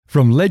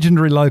From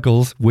legendary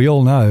locals we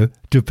all know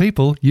to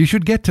people you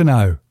should get to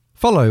know.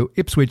 Follow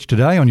Ipswich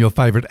Today on your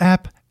favourite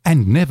app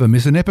and never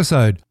miss an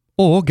episode.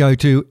 Or go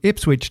to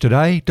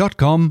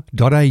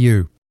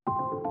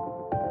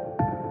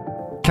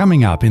ipswichtoday.com.au.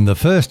 Coming up in the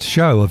first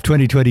show of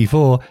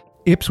 2024,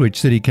 Ipswich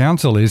City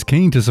Council is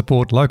keen to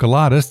support local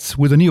artists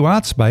with a new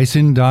art space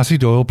in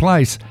Doyle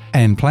Place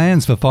and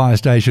plans for Fire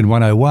Station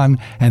 101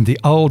 and the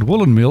old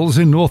woolen mills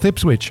in North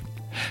Ipswich.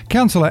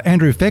 Councillor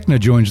Andrew Fechner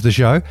joins the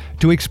show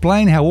to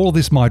explain how all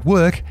this might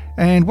work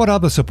and what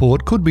other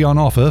support could be on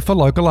offer for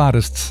local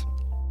artists.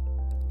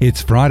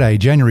 It's Friday,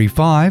 January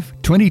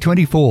 5,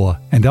 2024,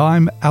 and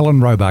I'm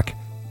Alan Roebuck.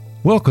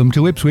 Welcome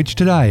to Ipswich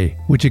Today,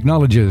 which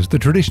acknowledges the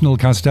traditional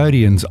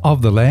custodians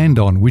of the land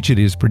on which it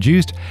is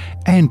produced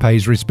and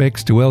pays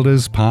respects to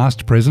elders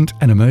past, present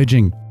and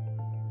emerging.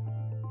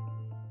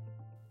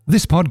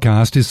 This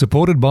podcast is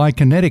supported by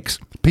Kinetics,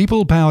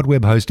 people-powered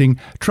web hosting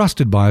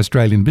trusted by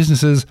Australian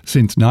businesses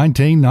since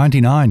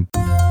 1999.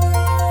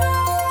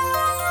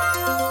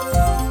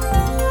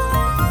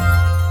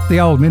 The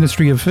old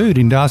Ministry of Food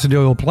in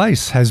Doyle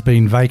Place has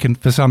been vacant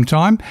for some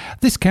time.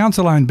 This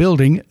council-owned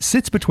building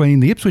sits between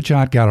the Ipswich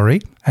Art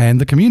Gallery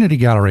and the Community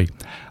Gallery.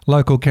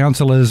 Local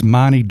councillors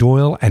Marnie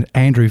Doyle and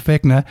Andrew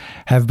Fechner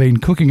have been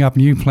cooking up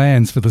new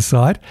plans for the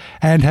site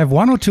and have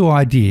one or two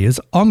ideas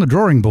on the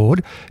drawing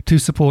board to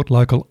support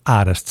local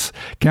artists.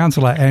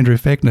 Councillor Andrew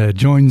Fechner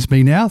joins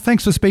me now.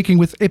 Thanks for speaking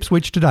with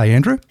Ipswich Today,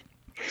 Andrew.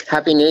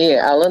 Happy New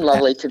Year, Alan.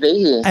 Lovely to be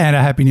here. And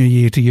a Happy New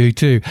Year to you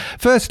too.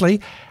 Firstly,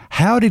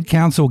 how did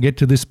Council get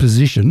to this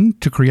position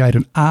to create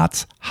an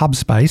arts hub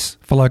space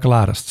for local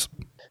artists?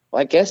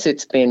 Well, I guess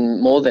it's been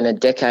more than a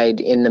decade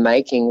in the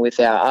making with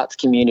our arts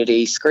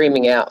community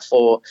screaming out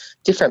for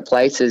different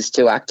places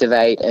to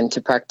activate and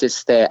to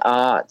practice their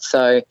art.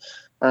 So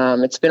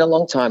it's been a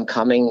long time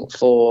coming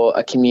for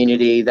a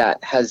community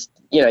that has,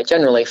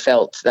 generally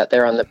felt that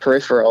they're on the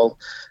peripheral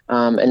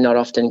and not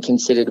often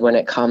considered when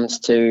it comes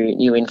to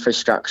new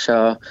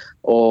infrastructure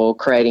or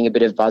creating a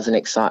bit of buzz and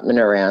excitement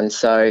around.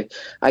 So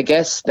I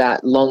guess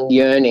that long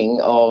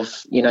yearning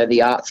of,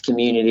 the arts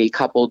community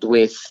coupled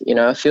with,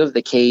 a few of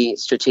the key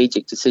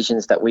strategic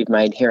decisions that we've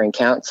made here in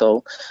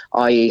Council,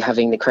 i.e.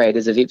 having the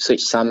Creators of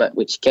Ipswich Summit,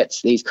 which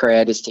gets these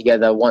creators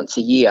together once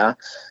a year,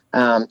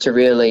 to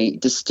really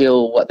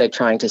distill what they're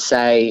trying to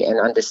say and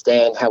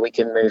understand how we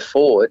can move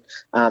forward.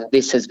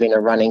 This has been a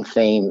running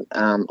theme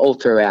all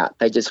throughout.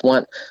 They just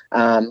want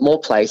more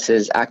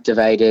places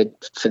activated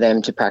for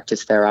them to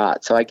practice their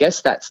art. So I guess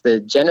that's the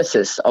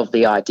genesis of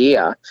the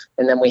idea.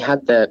 And then we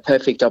had the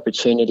perfect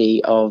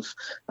opportunity of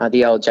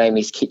the old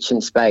Jamie's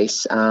Kitchen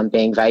space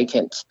being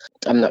vacant.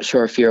 I'm not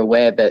sure if you're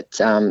aware, but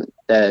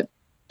that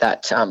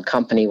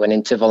company went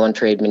into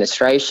voluntary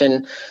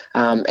administration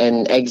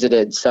and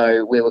exited.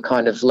 So we were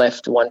kind of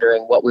left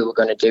wondering what we were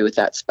going to do with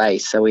that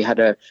space. So we had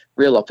a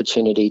real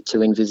opportunity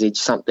to envisage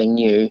something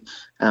new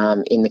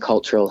in the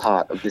cultural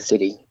heart of the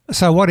city.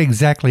 So what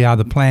exactly are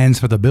the plans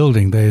for the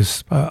building?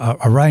 There's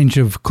a range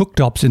of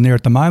cooktops in there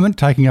at the moment,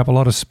 taking up a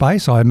lot of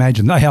space. I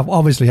imagine they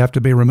obviously have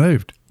to be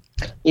removed.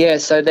 Yeah,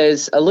 so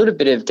there's a little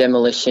bit of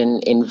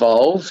demolition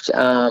involved.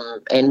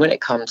 And when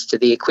it comes to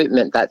the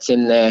equipment that's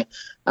in there,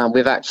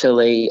 we've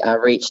actually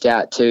reached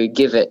out to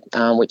Give It,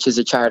 which is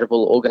a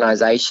charitable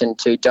organisation,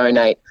 to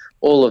donate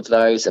all of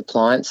those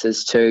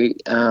appliances to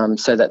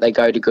so that they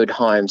go to good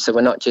homes. So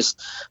we're not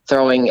just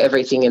throwing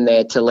everything in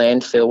there to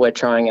landfill. We're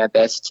trying our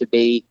best to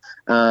be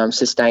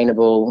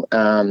sustainable,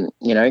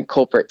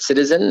 corporate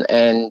citizen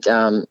and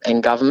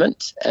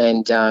government,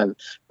 and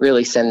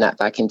really send that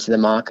back into the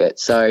market.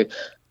 So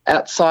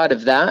outside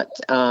of that,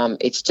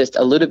 it's just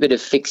a little bit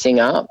of fixing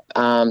up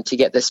to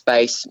get the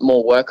space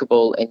more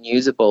workable and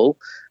usable.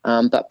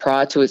 But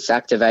prior to its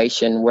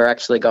activation, we're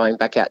actually going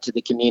back out to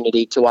the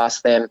community to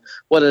ask them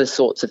what are the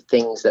sorts of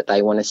things that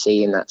they want to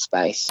see in that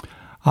space.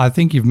 I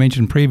think you've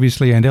mentioned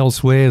previously and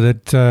elsewhere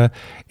that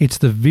it's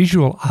the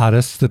visual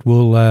artists that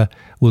will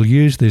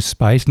use this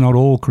space, not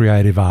all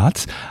creative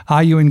arts.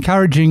 Are you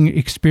encouraging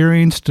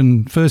experienced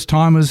and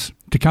first-timers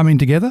to come in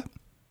together?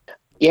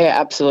 Yeah,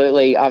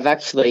 absolutely. I've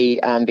actually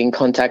been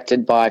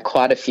contacted by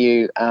quite a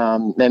few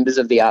members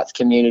of the arts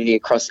community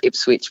across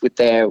Ipswich with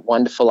their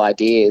wonderful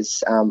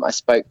ideas. I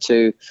spoke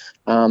to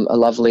a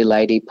lovely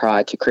lady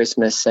prior to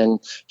Christmas, and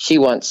she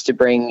wants to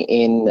bring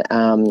in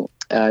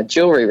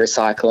jewellery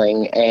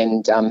recycling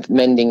and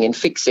mending and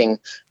fixing,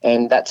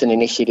 and that's an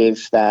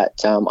initiative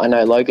that I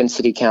know Logan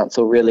City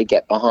Council really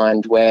get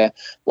behind, where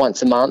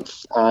once a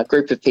month a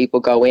group of people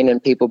go in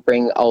and people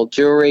bring old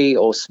jewellery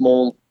or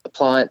small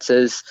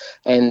appliances,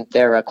 and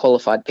there are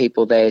qualified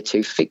people there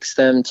to fix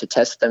them, to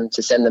test them,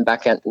 to send them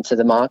back out into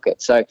the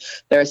market. So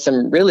there are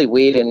some really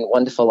weird and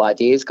wonderful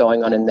ideas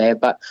going on in there,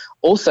 but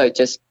also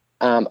just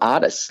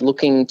artists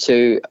looking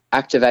to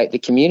activate the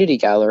community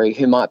gallery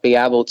who might be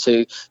able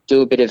to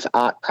do a bit of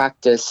art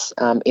practice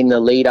in the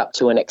lead up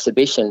to an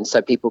exhibition,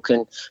 so people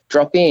can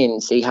drop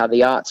in, see how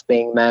the art's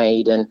being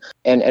made, and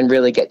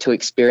really get to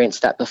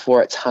experience that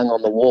before it's hung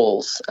on the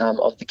walls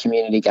of the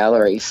community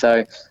gallery.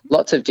 So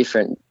lots of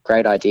different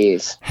great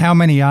ideas. How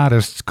many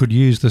artists could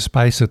use the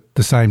space at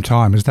the same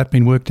time? Has that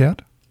been worked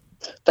out?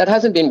 That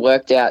hasn't been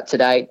worked out to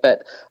date,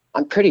 but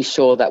I'm pretty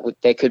sure that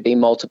there could be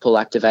multiple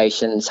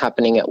activations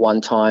happening at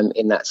one time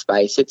in that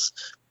space. It's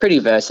pretty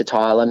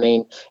versatile. I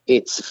mean,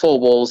 it's 4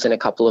 walls and a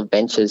couple of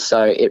benches,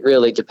 so it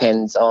really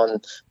depends on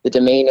the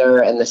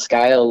demeanour and the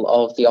scale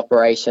of the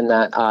operation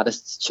that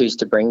artists choose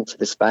to bring to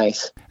the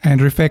space.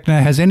 Andrew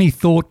Fechner, has any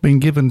thought been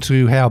given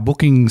to how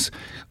bookings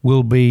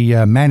will be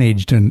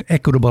managed and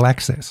equitable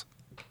access?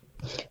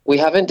 We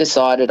haven't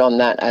decided on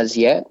that as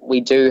yet. We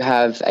do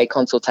have a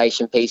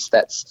consultation piece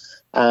that's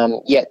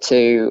yet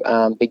to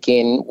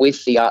begin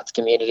with the arts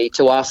community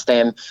to ask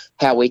them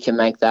how we can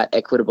make that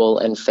equitable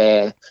and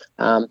fair.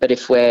 But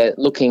if we're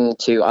looking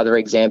to other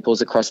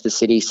examples across the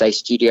city, say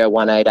Studio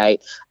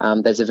 188,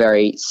 there's a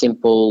very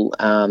simple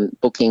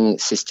booking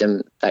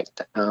system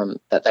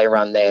that they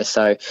run there.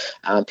 So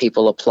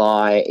people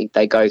apply,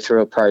 they go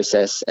through a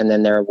process, and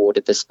then they're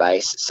awarded the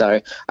space.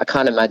 So I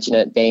can't imagine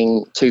it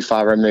being too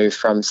far removed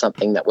from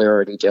something that we're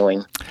already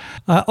doing.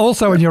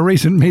 Also, in your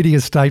recent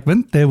media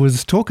statement, there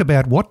was talk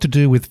about what to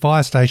do with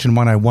Fire Station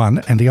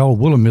 101 and the old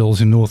Woolen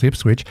Mills in North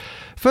Ipswich.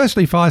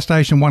 Firstly, Fire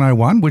Station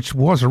 101, which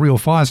was a real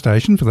fire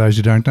station, for those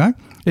who don't know.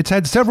 It's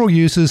had several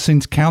uses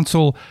since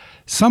council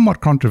somewhat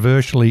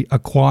controversially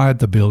acquired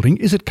the building.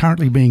 Is it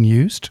currently being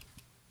used?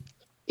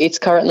 It's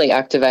currently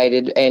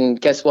activated, and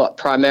guess what?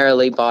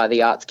 Primarily by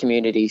the arts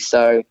community.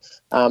 So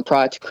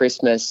prior to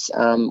Christmas,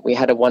 we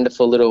had a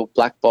wonderful little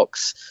black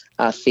box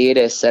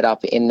theatre set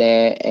up in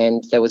there,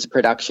 and there was a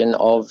production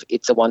of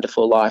It's a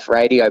Wonderful Life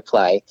radio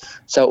play.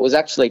 So it was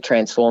actually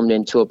transformed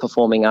into a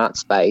performing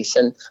arts space,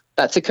 and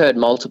that's occurred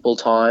multiple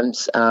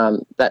times.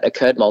 That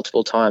occurred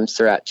multiple times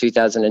throughout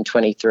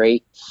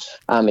 2023.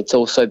 It's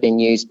also been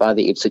used by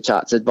the Ipswich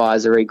Arts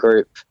Advisory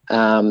Group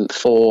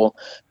for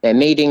their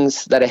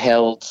meetings that are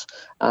held,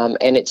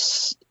 and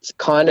it's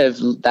kind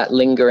of that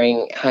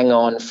lingering hang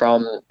on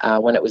from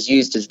when it was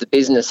used as the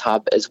business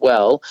hub as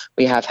well.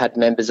 We have had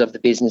members of the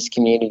business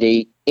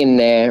community in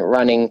there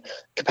running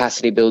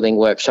capacity building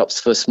workshops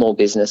for small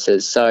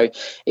businesses. So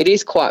it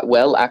is quite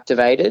well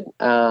activated,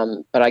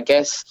 but I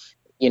guess,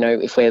 you know,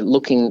 if we're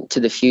looking to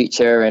the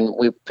future and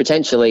we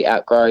potentially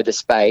outgrow the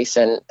space,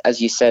 and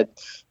as you said,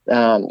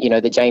 you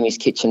know, the Jamie's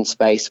Kitchen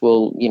space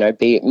will, you know,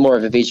 be more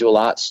of a visual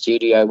arts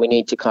studio. We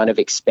need to kind of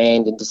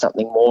expand into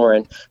something more,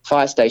 and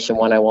Fire Station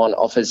 101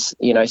 offers,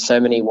 you know, so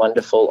many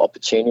wonderful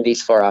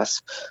opportunities for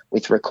us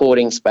with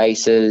recording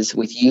spaces,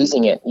 with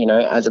using it, you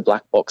know, as a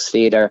black box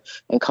theatre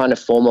and kind of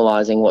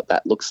formalising what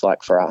that looks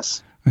like for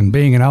us. And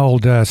being an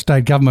old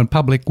state government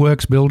public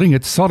works building,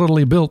 it's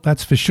solidly built,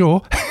 that's for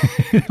sure.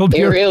 It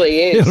really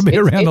is. It'll be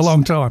around a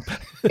long time.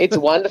 It's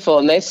wonderful,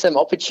 and there's some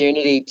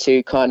opportunity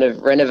to kind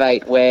of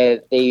renovate where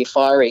the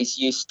fireys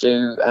used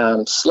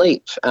to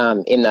sleep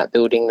in that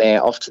building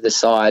there off to the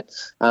side.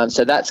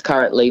 So that's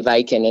currently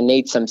vacant and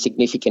needs some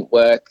significant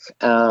work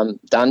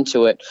done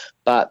to it.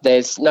 But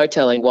there's no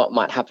telling what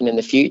might happen in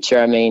the future.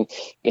 I mean,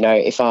 you know,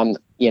 if I'm,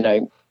 you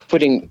know,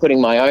 putting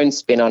my own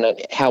spin on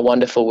it, how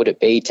wonderful would it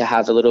be to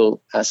have a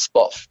little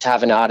spot, to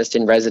have an artist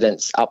in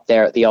residence up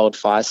there at the old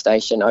fire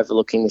station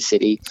overlooking the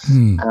city,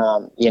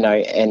 you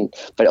know,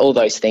 but all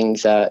those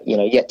things are, you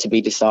know, yet to be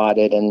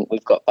decided, and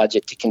we've got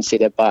budget to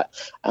consider. But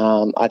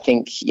I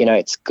think, you know,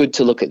 it's good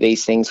to look at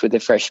these things with a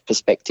fresh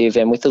perspective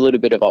and with a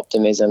little bit of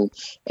optimism.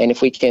 And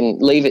if we can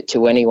leave it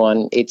to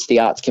anyone, it's the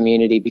arts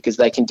community, because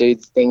they can do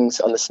things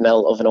on the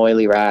smell of an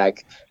oily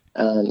rag.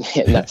 And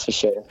that's for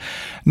sure.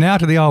 Now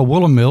to the old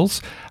Woolen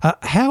Mills.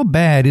 How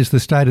bad is the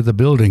state of the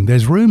building?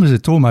 There's rumours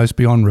it's almost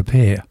beyond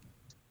repair.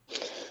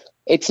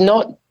 It's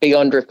not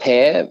beyond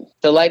repair.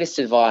 The latest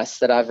advice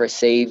that I've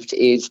received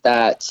is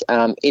that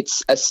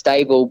it's a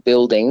stable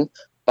building,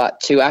 but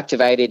to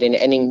activate it in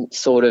any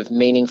sort of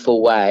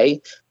meaningful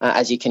way,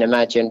 as you can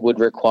imagine, would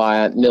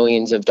require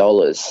millions of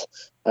dollars.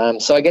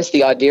 So I guess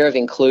the idea of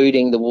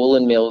including the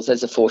Woolen Mills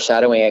as a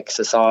foreshadowing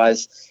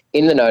exercise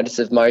in the notice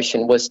of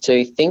motion was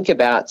to think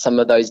about some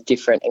of those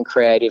different and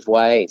creative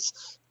ways.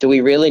 Do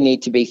we really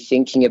need to be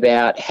thinking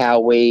about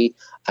how we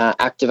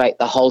activate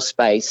the whole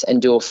space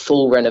and do a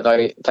full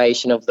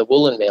renovation of the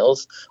Woolen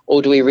Mills,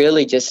 or do we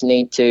really just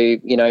need to,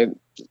 you know,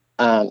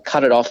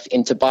 cut it off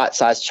into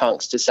bite-sized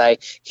chunks to say,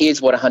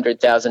 here's what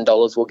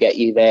 $100,000 will get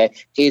you there,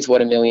 here's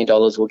what $1 million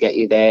will get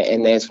you there,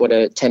 and there's what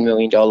a $10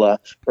 million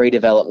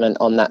redevelopment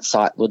on that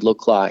site would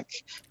look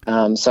like.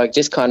 So I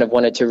just kind of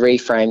wanted to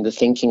reframe the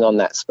thinking on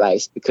that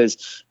space,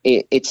 because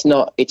it's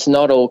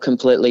not all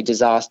completely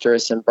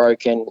disastrous and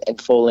broken and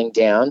falling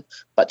down.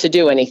 But to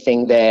do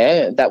anything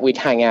there that we'd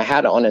hang our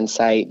hat on and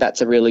say, that's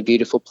a really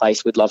beautiful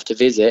place, we'd love to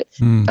visit,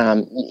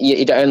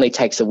 it only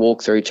takes a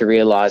walkthrough to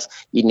realise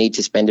you need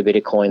to spend a bit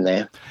of coin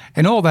there.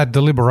 And all that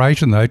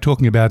deliberation, though,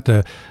 talking about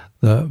the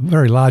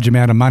very large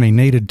amount of money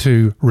needed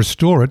to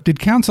restore it, did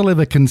council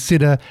ever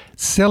consider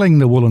selling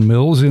the Woolen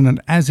Mills in an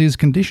as-is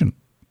condition?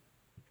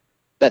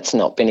 That's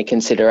not been a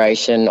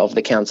consideration of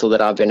the council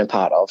that I've been a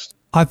part of.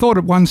 I thought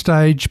at one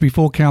stage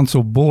before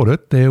council bought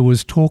it, there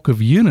was talk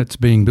of units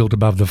being built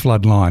above the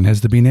flood line.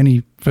 Has there been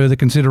any further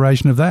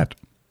consideration of that?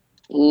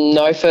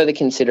 No further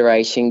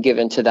consideration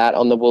given to that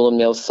on the Woollen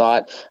Mill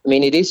site. I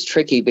mean, it is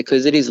tricky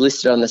because it is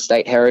listed on the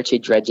State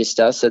Heritage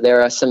Register, so there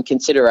are some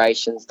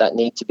considerations that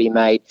need to be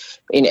made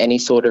in any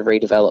sort of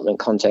redevelopment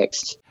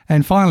context.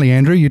 And finally,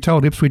 Andrew, you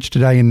told Ipswich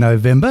Today in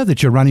November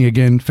that you're running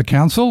again for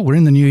council. We're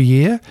in the new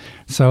year,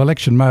 so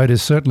election mode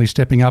is certainly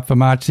stepping up for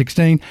March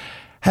 16.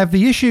 Have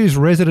the issues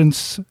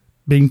residents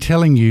been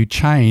telling you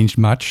changed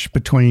much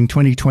between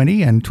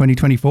 2020 and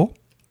 2024?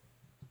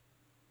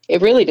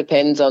 It really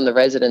depends on the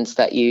residents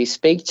that you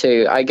speak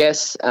to. I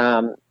guess,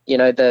 the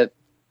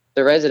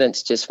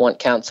residents just want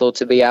council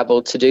to be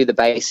able to do the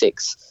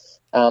basics,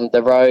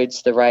 the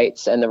roads, the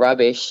rates and the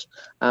rubbish.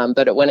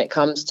 But when it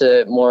comes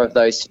to more of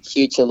those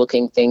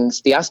future-looking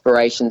things, the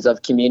aspirations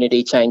of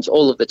community change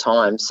all of the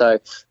time. So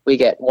we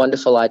get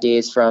wonderful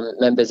ideas from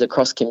members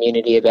across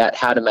community about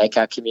how to make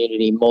our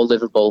community more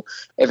livable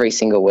every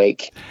single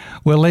week.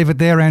 We'll leave it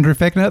there, Andrew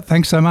Fechner.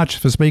 Thanks so much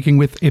for speaking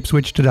with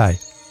Ipswich Today.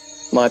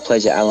 My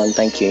pleasure, Alan.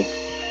 Thank you.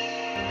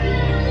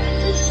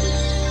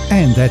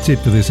 And that's it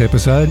for this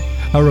episode.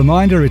 A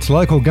reminder, it's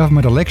local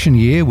government election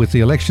year with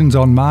the elections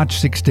on March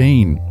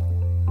 16.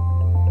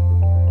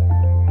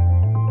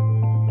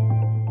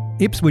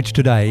 Ipswich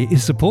Today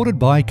is supported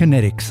by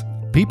Kinetics,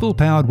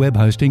 people-powered web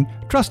hosting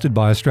trusted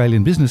by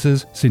Australian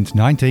businesses since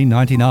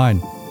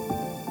 1999.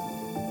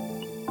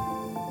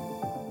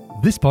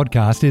 This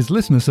podcast is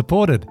listener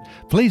supported.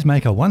 Please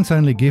make a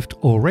once-only gift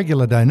or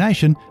regular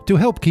donation to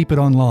help keep it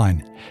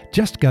online.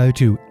 Just go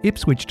to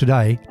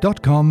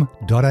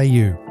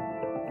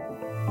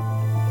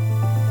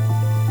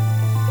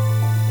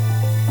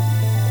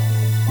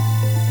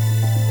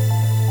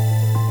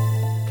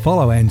ipswichtoday.com.au.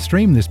 Follow and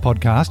stream this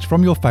podcast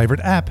from your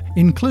favourite app,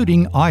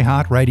 including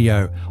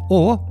iHeartRadio,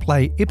 or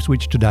play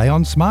Ipswich Today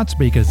on smart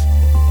speakers.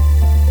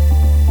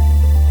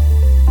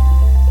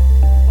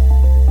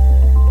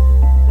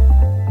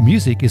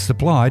 Music is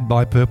supplied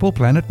by Purple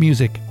Planet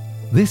Music.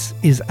 This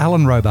is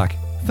Alan Roebuck.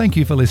 Thank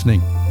you for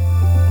listening.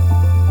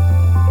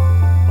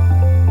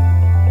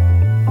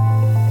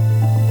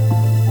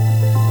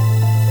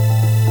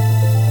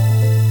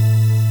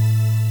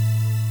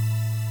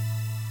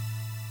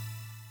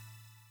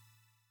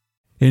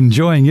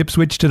 Enjoying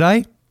Ipswich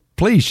Today?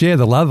 Please share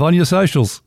the love on your socials.